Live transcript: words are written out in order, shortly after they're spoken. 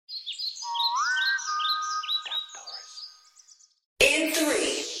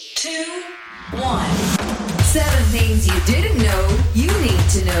2, 1. 7 things you didn't know you need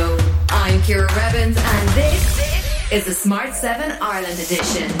to know. I'm Ciara Revens and this is the Smart 7 Ireland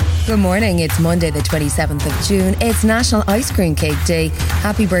edition. Good morning, it's Monday the 27th of June. It's National Ice Cream Cake Day.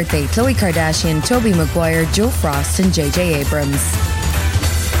 Happy birthday Khloe Kardashian, Tobey Maguire, Joe Frost and JJ Abrams.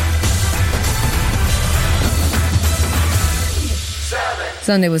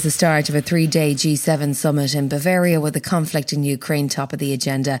 Sunday was the start of a 3-day G7 summit in Bavaria with the conflict in Ukraine top of the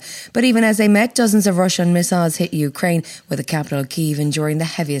agenda. But even as they met, dozens of Russian missiles hit Ukraine, with the capital Kyiv enduring the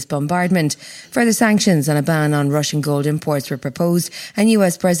heaviest bombardment. Further sanctions and a ban on Russian gold imports were proposed, and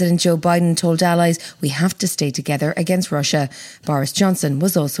US President Joe Biden told allies we have to stay together against Russia. Boris Johnson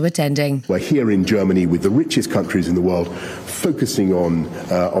was also attending. We're here in Germany with the richest countries in the world focusing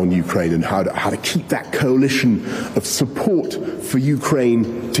on Ukraine and how to keep that coalition of support for Ukraine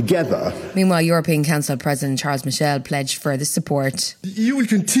together. Meanwhile, European Council President Charles Michel pledged further support. The EU will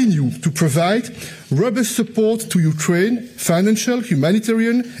continue to provide robust support to Ukraine, financial,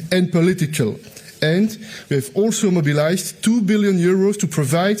 humanitarian and political. And we have also mobilized €2 billion to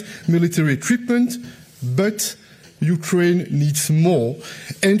provide military equipment, but Ukraine needs more,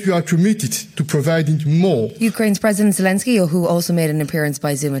 and we are committed to providing more. Ukraine's President Zelensky, who also made an appearance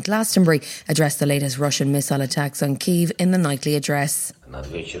by Zoom at Glastonbury, addressed the latest Russian missile attacks on Kyiv in the nightly address.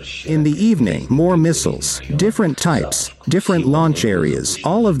 In the evening, more missiles, different types, different launch areas,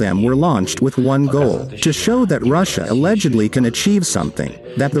 all of them were launched with one goal: to show that Russia allegedly can achieve something,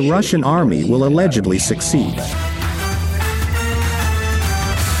 that the Russian army will allegedly succeed.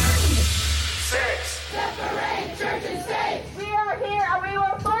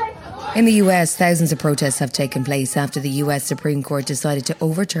 In the US, thousands of protests have taken place after the US Supreme Court decided to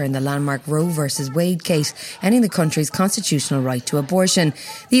overturn the landmark Roe v. Wade case, ending the country's constitutional right to abortion.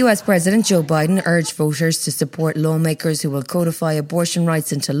 The US President Joe Biden urged voters to support lawmakers who will codify abortion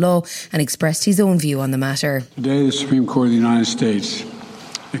rights into law and expressed his own view on the matter. Today, the Supreme Court of the United States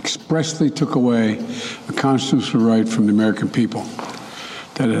expressly took away a constitutional right from the American people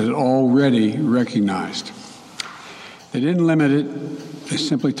that it had already recognized. They didn't limit it. They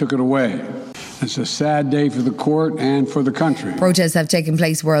simply took it away. It's a sad day for the court and for the country. Protests have taken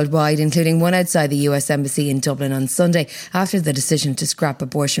place worldwide, including one outside the US Embassy in Dublin on Sunday, after the decision to scrap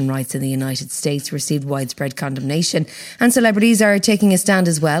abortion rights in the United States received widespread condemnation. And celebrities are taking a stand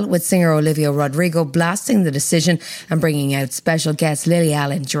as well, with singer Olivia Rodrigo blasting the decision and bringing out special guest Lily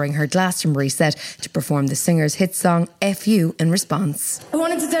Allen during her Glastonbury set to perform the singer's hit song F You in response. I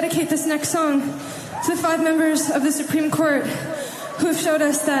wanted to dedicate this next song to the 5 members of the Supreme Court who have showed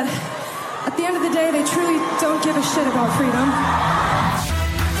us that at the end of the day, they truly don't give a shit about freedom.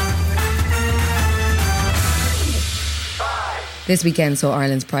 This weekend saw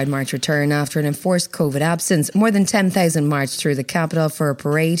Ireland's Pride March return after an enforced COVID absence. More than 10,000 marched through the capital for a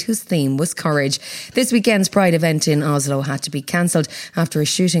parade whose theme was courage. This weekend's Pride event in Oslo had to be cancelled after a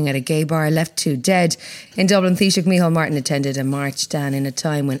shooting at a gay bar left 2 dead. In Dublin, Taoiseach Micheál Martin attended a march down in a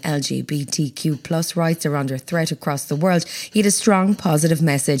time when LGBTQ plus rights are under threat across the world. He had a strong, positive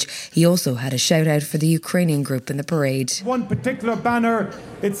message. He also had a shout out for the Ukrainian group in the parade. One particular banner,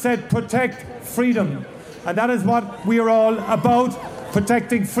 it said protect freedom. And that is what we are all about,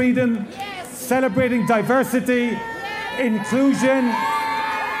 protecting freedom, celebrating diversity, inclusion,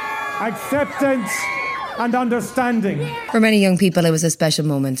 acceptance and understanding. For many young people, it was a special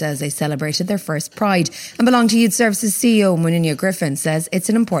moment as they celebrated their first Pride. And Belong to Youth Services CEO Muireann Griffin says it's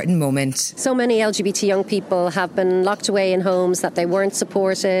an important moment. So many LGBT young people have been locked away in homes that they weren't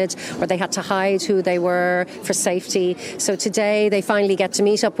supported, or they had to hide who they were for safety. So today they finally get to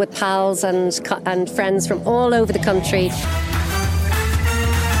meet up with pals and friends from all over the country.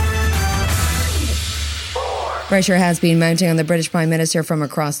 Pressure has been mounting on the British Prime Minister from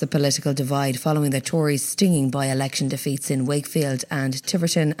across the political divide following the Tories' stinging by-election defeats in Wakefield and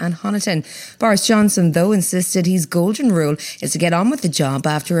Tiverton and Honiton. Boris Johnson, though, insisted his golden rule is to get on with the job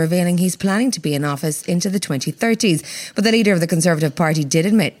after revealing he's planning to be in office into the 2030s. But the leader of the Conservative Party did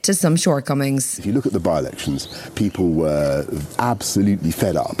admit to some shortcomings. If you look at the by-elections, people were absolutely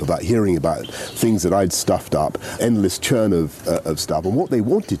fed up about hearing about things that I'd stuffed up, endless churn of stuff. And what they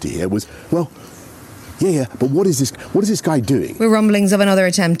wanted to hear was, well, Yeah, but what is this guy doing? With rumblings of another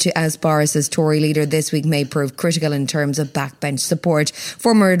attempt to oust Boris as Tory leader this week may prove critical in terms of backbench support.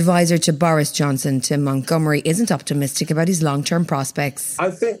 Former advisor to Boris Johnson, Tim Montgomery, isn't optimistic about his long-term prospects. I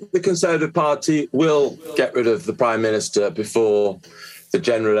think the Conservative Party will get rid of the Prime Minister before the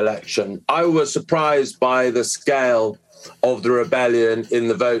general election. I was surprised by the scale of the rebellion in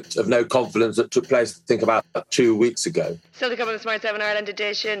the vote of no confidence that took place, I think, about 2 weeks ago. Still to come on the Smart 7 Ireland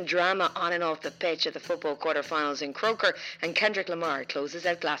edition, drama on and off the pitch at the football quarter-finals in Croke, and Kendrick Lamar closes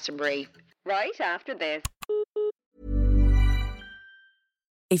out Glastonbury. Right after this.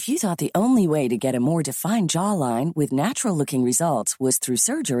 If you thought the only way to get a more defined jawline with natural-looking results was through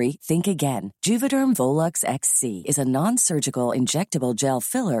surgery, think again. Juvederm Volux XC is a non-surgical injectable gel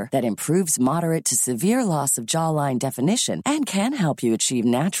filler that improves moderate to severe loss of jawline definition and can help you achieve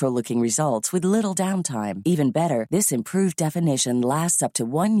natural-looking results with little downtime. Even better, this improved definition lasts up to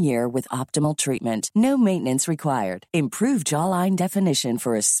 1 year with optimal treatment. No maintenance required. Improve jawline definition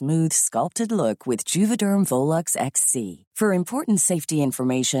for a smooth, sculpted look with Juvederm Volux XC. For important safety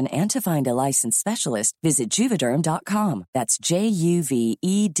information and to find a licensed specialist, visit Juvederm.com. That's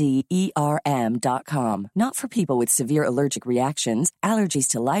Juvederm.com. Not for people with severe allergic reactions, allergies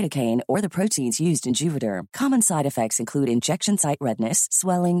to lidocaine, or the proteins used in Juvederm. Common side effects include injection site redness,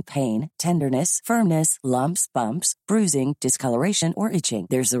 swelling, pain, tenderness, firmness, lumps, bumps, bruising, discoloration, or itching.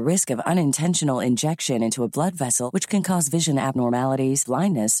 There's a risk of unintentional injection into a blood vessel, which can cause vision abnormalities,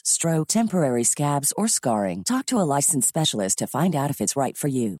 blindness, stroke, temporary scabs, or scarring. Talk to a licensed specialist to find out if it's right for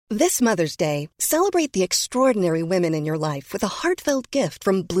you. This Mother's Day, celebrate the extraordinary women in your life with a heartfelt gift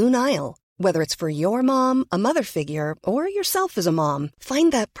from Blue Nile. Whether it's for your mom, a mother figure, or yourself as a mom,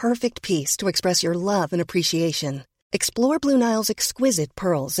 find that perfect piece to express your love and appreciation. Explore Blue Nile's exquisite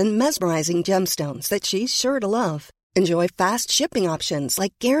pearls and mesmerizing gemstones that she's sure to love. Enjoy fast shipping options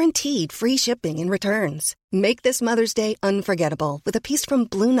like guaranteed free shipping and returns. Make this Mother's Day unforgettable with a piece from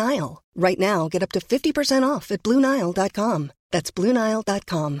Blue Nile. Right now, get up to 50% off at BlueNile.com. That's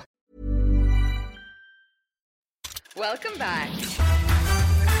BlueNile.com. Welcome back.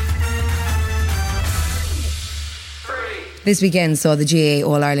 This weekend saw the GAA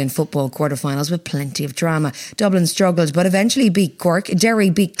All-Ireland football quarter-finals with plenty of drama. Dublin struggled but eventually beat Cork,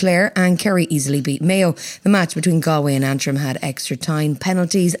 Derry beat Clare and Kerry easily beat Mayo. The match between Galway and Antrim had extra time,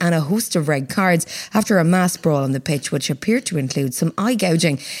 penalties and a host of red cards after a mass brawl on the pitch which appeared to include some eye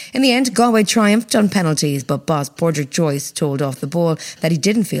gouging. In the end, Galway triumphed on penalties, but boss Padraig Joyce told off the ball that he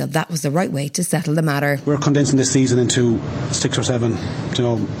didn't feel that was the right way to settle the matter. We're condensing this season into 6 or 7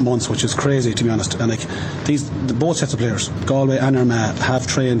 months, which is crazy, to be honest. And both sets of players, Galway and Armagh, have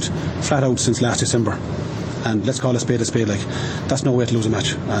trained flat out since last December, and let's call a spade. That's no way to lose a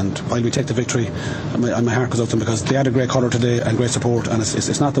match, and while we take the victory, my heart goes out to them because they had a great colour today and great support, and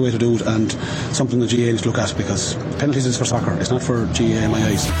it's not the way to do it, and something the GAA needs to look at, because penalties is for soccer, it's not for GAA in my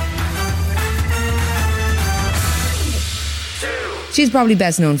eyes. She's probably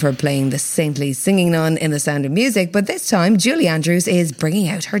best known for playing the saintly singing nun in The Sound of Music, but this time Julie Andrews is bringing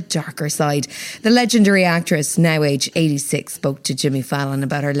out her darker side. The legendary actress, now aged 86, spoke to Jimmy Fallon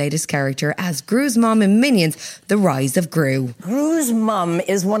about her latest character as Gru's mum in Minions, The Rise of Gru. Gru's mum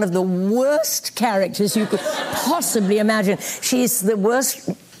is one of the worst characters you could possibly imagine. She's the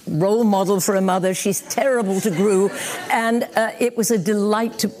worst role model for a mother. She's terrible to Gru, and it was a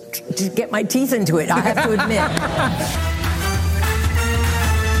delight to get my teeth into it, I have to admit.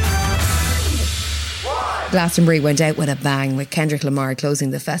 Glastonbury went out with a bang, with Kendrick Lamar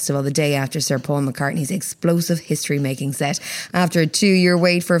closing the festival the day after Sir Paul McCartney's explosive history-making set. After a 2-year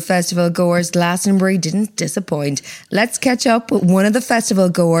wait for festival goers, Glastonbury didn't disappoint. Let's catch up with one of the festival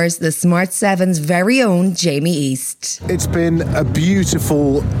goers, the Smart 7's very own Jamie East. It's been a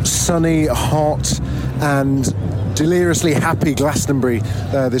beautiful, sunny, hot and deliriously happy Glastonbury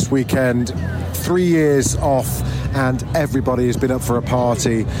this weekend. 3 years off and everybody has been up for a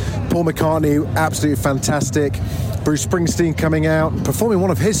party. Paul McCartney, absolutely fantastic. Bruce Springsteen coming out, performing one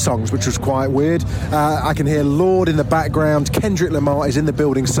of his songs, which was quite weird. I can hear Lord in the background. Kendrick Lamar is in the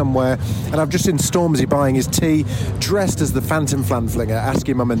building somewhere. And I've just seen Stormzy buying his tea, dressed as the Phantom Flanflinger. Ask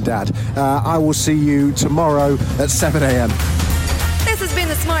your mum and dad. I will see you tomorrow at 7 a.m. This has been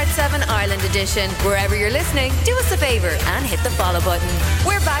the Smart 7 Ireland edition. Wherever you're listening, do us a favour and hit the follow button.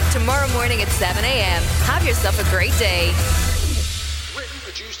 We're back tomorrow morning at 7 a.m. Have yourself a great day. Written,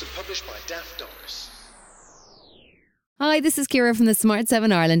 produced and published by Daft Doris. Hi, this is Ciara from the Smart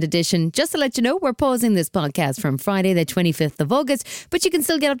 7 Ireland edition. Just to let you know, we're pausing this podcast from Friday the 25th of August, but you can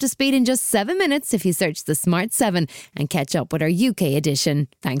still get up to speed in just 7 minutes if you search the Smart 7 and catch up with our UK edition.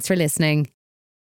 Thanks for listening.